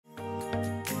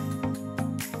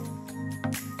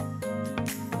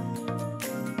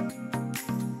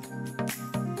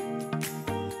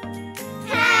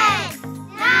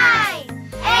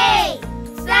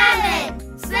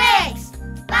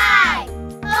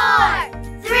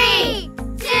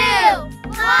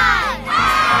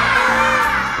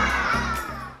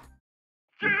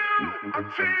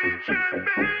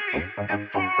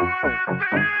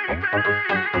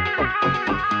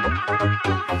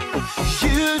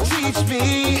teach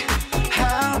me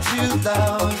how to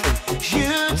love.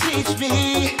 You teach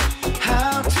me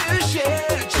how to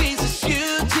share. Jesus,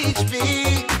 you teach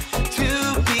me to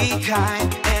be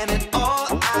kind, and in all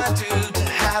I do to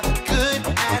have a good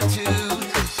attitude.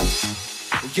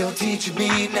 You're teaching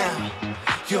me now.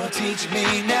 You're teaching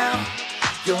me now.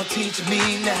 You're teaching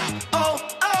me now. Oh,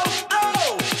 oh,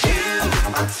 oh. You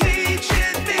are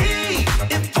teaching me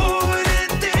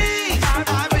important things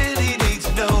I really need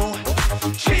to know.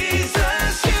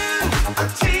 Jesus, you are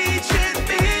teaching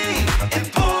me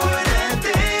important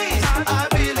things I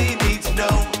really need to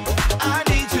know. I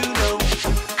need to know.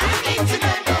 I need to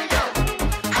know,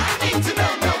 I need to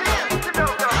know,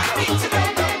 I need to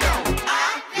know, I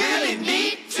really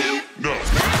need to know.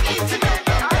 I need to know,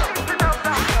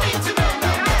 I need to know,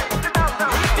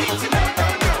 I need to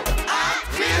know, I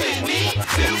really need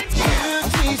to. You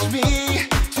teach me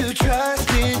to trust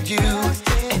in you,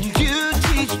 and you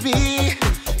teach me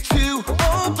to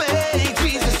obey.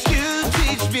 Jesus, you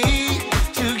teach me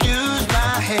to use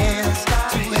my hands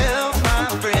to help my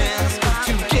friends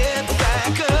to get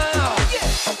back up.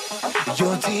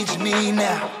 You're teaching me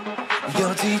now.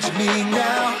 You're teaching me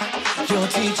now. You're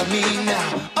teaching me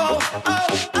now. Oh,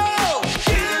 oh, oh.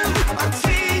 You are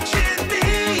teaching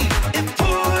me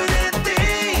important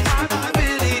things I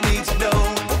really need to know.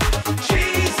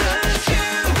 Jesus, you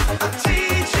are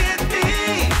teaching me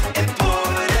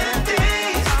important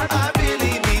things I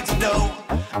really need to know.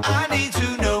 I need to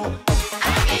know. I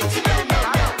need to know,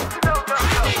 I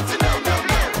need to know,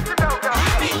 I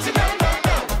need to know,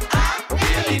 I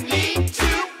really need to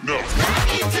know. I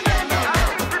need to know,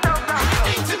 I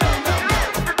need to know,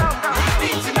 I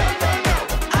need to know,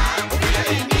 I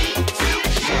really need to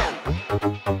know.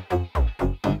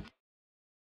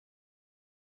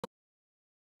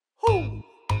 Who?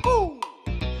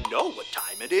 You know what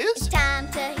time it is? Time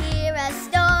to hear a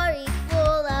story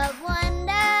full of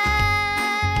wonder.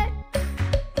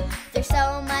 There's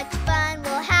so much fun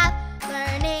we'll have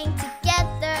learning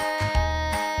together.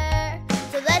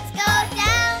 So let's go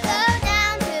down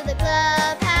to the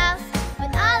clubhouse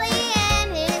with Ollie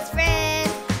and his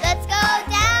friends. Let's go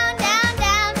down to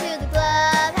the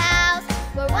clubhouse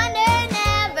where wonder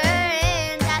never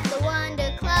ends at the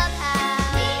Wonder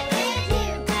Clubhouse. Meet with you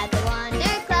at the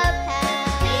Wonder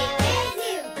Clubhouse. Meet with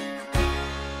you.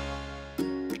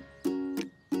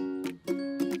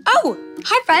 Oh,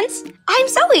 hi friends, I'm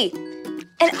Zoe.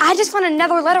 And I just found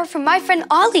another letter from my friend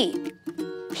Ollie.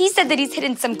 He said that he's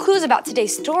hidden some clues about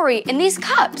today's story in these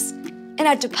cups, and I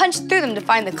had to punch through them to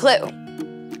find the clue.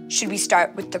 Should we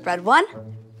start with the red one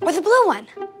or the blue one?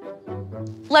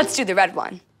 Let's do the red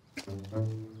one.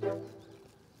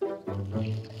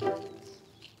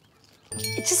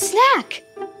 It's a snack.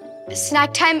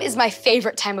 Snack time is my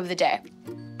favorite time of the day.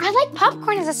 I like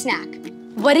popcorn as a snack.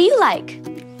 What do you like?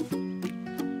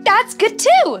 That's good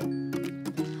too.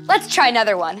 Let's try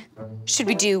another one. Should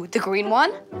we do the green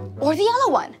one or the yellow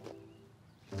one?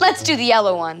 Let's do the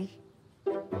yellow one.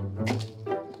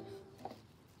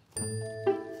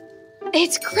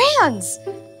 It's crayons.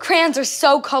 Crayons are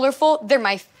so colorful, they're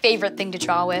my favorite thing to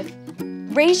draw with.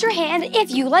 Raise your hand if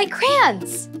you like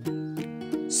crayons.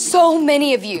 So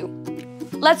many of you.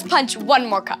 Let's punch one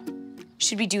more cup.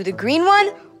 Should we do the green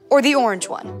one or the orange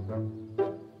one?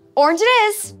 Orange it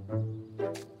is.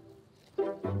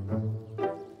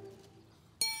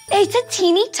 It's a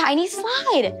teeny tiny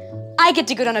slide. I get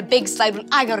to go down a big slide when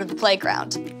I go to the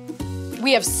playground.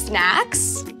 We have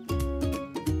snacks,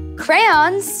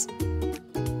 crayons,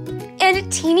 and a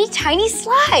teeny tiny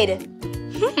slide.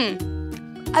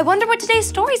 I wonder what today's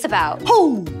story's about.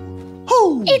 Ho!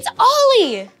 Ho! It's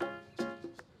Ollie!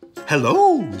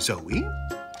 Hello, Zoe.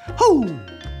 Ho!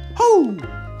 Ho!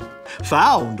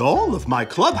 Found all of my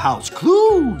clubhouse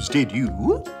clues, did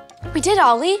you? We did,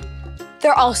 Ollie.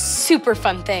 They're all super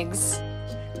fun things.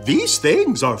 These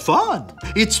things are fun,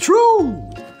 it's true.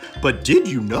 But did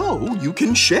you know you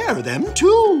can share them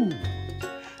too?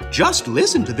 Just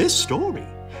listen to this story.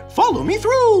 Follow me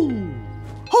through.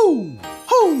 Ho!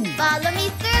 Ho! Follow me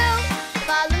through,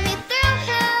 follow me through.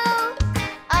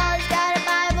 Ollie's got a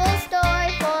Bible story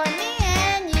for me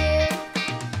and you.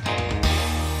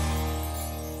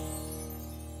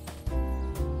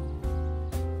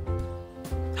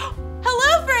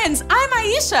 Hello friends, I'm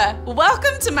Aisha.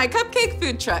 Welcome to my cupcake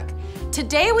food truck.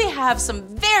 Today we have some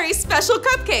very special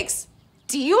cupcakes.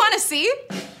 Do you want to see?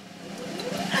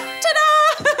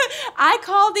 Ta-da! I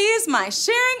call these my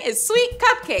Sharing is Sweet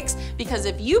cupcakes because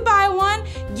if you buy one,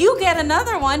 you get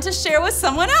another one to share with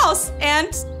someone else, and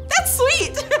that's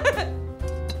sweet.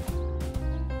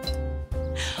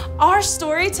 Our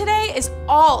story today is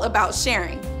all about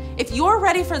sharing. If you're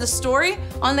ready for the story,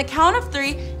 on the count of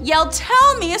 3, yell,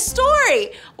 "Tell me a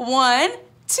story." 1,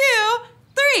 2,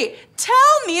 3. Tell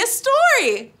me a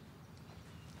story.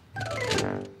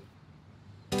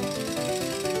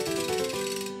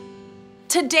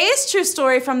 Today's true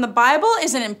story from the Bible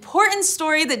is an important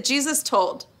story that Jesus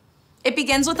told. It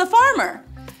begins with a farmer.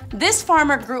 This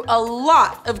farmer grew a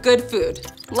lot of good food.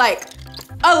 Like,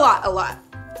 a lot.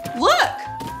 Look!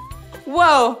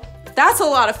 Whoa, that's a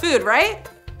lot of food, right?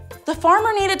 The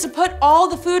farmer needed to put all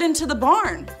the food into the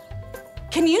barn.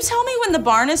 Can you tell me when the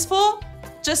barn is full?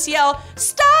 Just yell,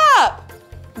 "Stop!"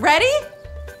 Ready?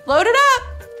 Load it up.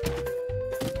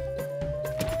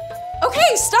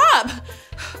 Okay, stop.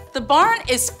 The barn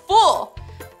is full.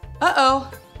 Uh-oh,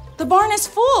 the barn is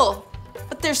full,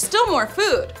 but there's still more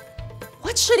food.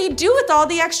 What should he do with all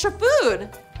the extra food?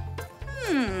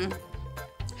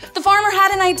 The farmer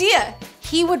had an idea.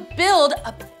 He would build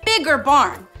a bigger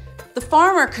barn. The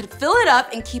farmer could fill it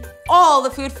up and keep all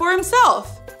the food for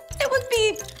himself. It would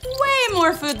be way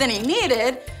more food than he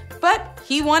needed, but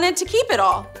he wanted to keep it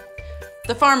all.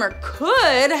 The farmer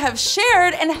could have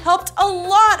shared and helped a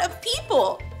lot of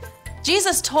people.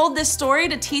 Jesus told this story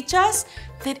to teach us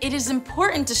that it is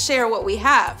important to share what we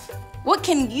have. What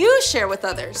can you share with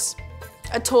others?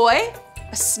 A toy?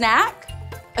 A snack?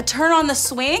 A turn on the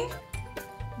swing?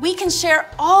 We can share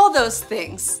all those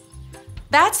things.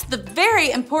 That's the very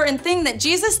important thing that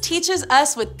Jesus teaches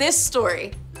us with this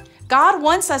story. God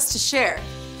wants us to share.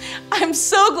 I'm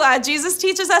so glad Jesus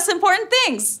teaches us important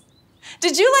things.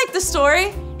 Did you like the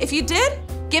story? If you did,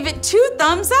 give it 2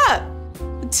 thumbs up.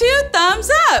 2 thumbs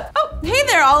up. Oh, hey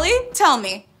there, Ollie. Tell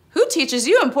me, who teaches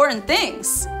you important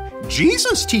things?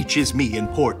 Jesus teaches me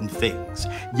important things.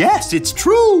 Yes, it's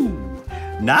true.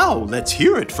 Now let's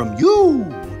hear it from you.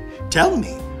 Tell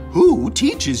me, who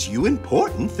teaches you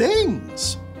important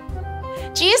things?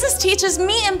 Jesus teaches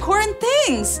me important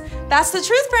things. That's the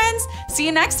truth, friends. See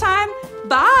you next time.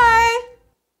 Bye.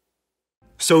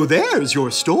 So there's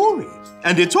your story,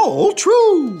 and it's all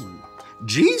true.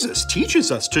 Jesus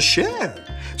teaches us to share,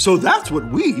 so that's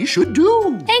what we should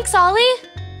do. Thanks, Ollie.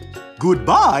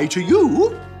 Goodbye to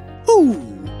you. Ooh.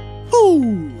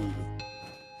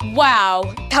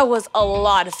 Wow, that was a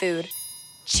lot of food.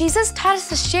 Jesus taught us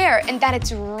to share and that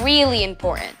it's really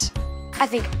important. I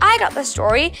think I got the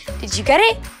story. Did you get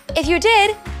it? If you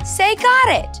did, say got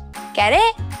it. Get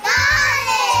it? Got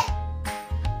it!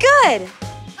 Good.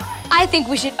 I think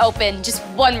we should open just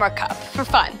one more cup for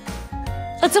fun.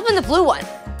 Let's open the blue one.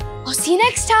 I'll see you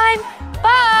next time.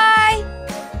 Bye.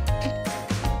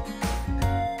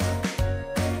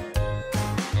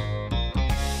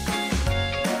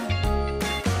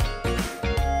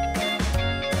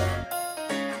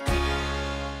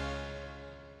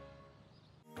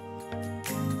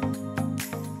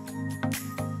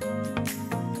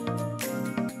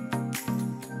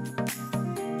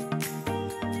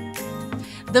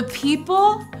 The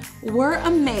people were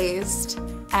amazed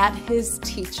at his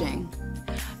teaching.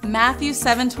 Matthew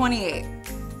 7:28.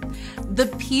 The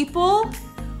people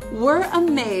were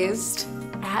amazed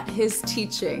at his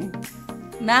teaching.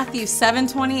 Matthew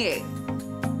 7:28.